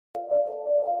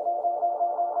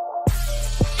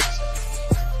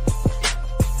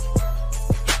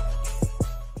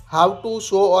How to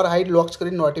show or hide lock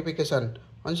screen notification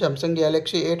on Samsung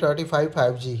Galaxy A35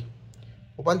 5G.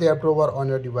 Open the app drawer on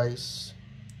your device.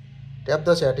 Tap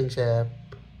the settings app.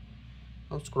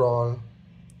 Now scroll.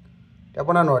 Tap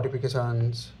on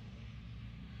notifications.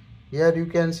 Here you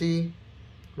can see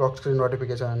lock screen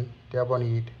notification. Tap on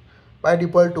it. By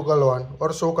default, toggle on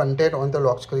or show content on the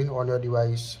lock screen on your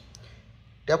device.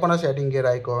 Tap on a setting gear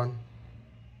icon.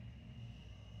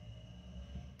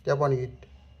 Tap on it.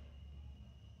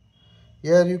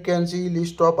 Here you can see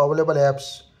list of available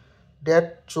apps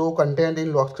that show content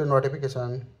in lock screen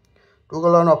notification.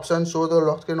 Toggle on option show the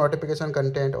lock screen notification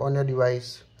content on your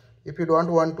device. If you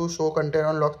don't want to show content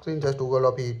on lock screen, just toggle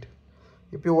off it.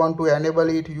 If you want to enable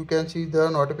it, you can see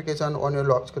the notification on your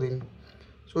lock screen.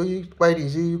 So it's quite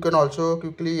easy. You can also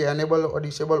quickly enable or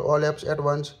disable all apps at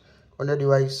once on your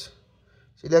device.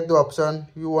 Select the option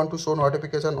you want to show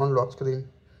notification on lock screen.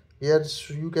 Here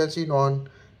you can see none.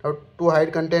 Now to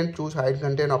hide content, choose hide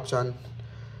content option.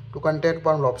 To content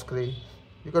from lock screen.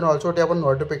 You can also tap on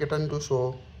notification to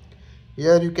show.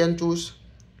 Here you can choose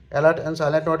alert and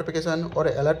silent notification or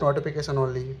alert notification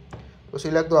only. So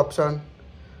select the option.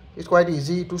 It's quite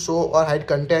easy to show or hide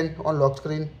content on lock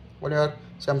screen on your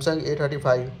Samsung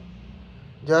A35.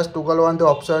 Just toggle on the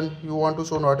option you want to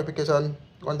show notification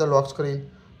on the lock screen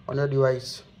on your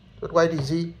device. So it's quite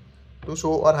easy to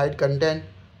show or hide content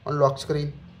on lock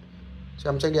screen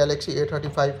Samsung Galaxy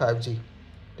A35 5G.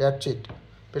 That's it.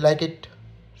 If you like it,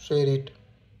 share it.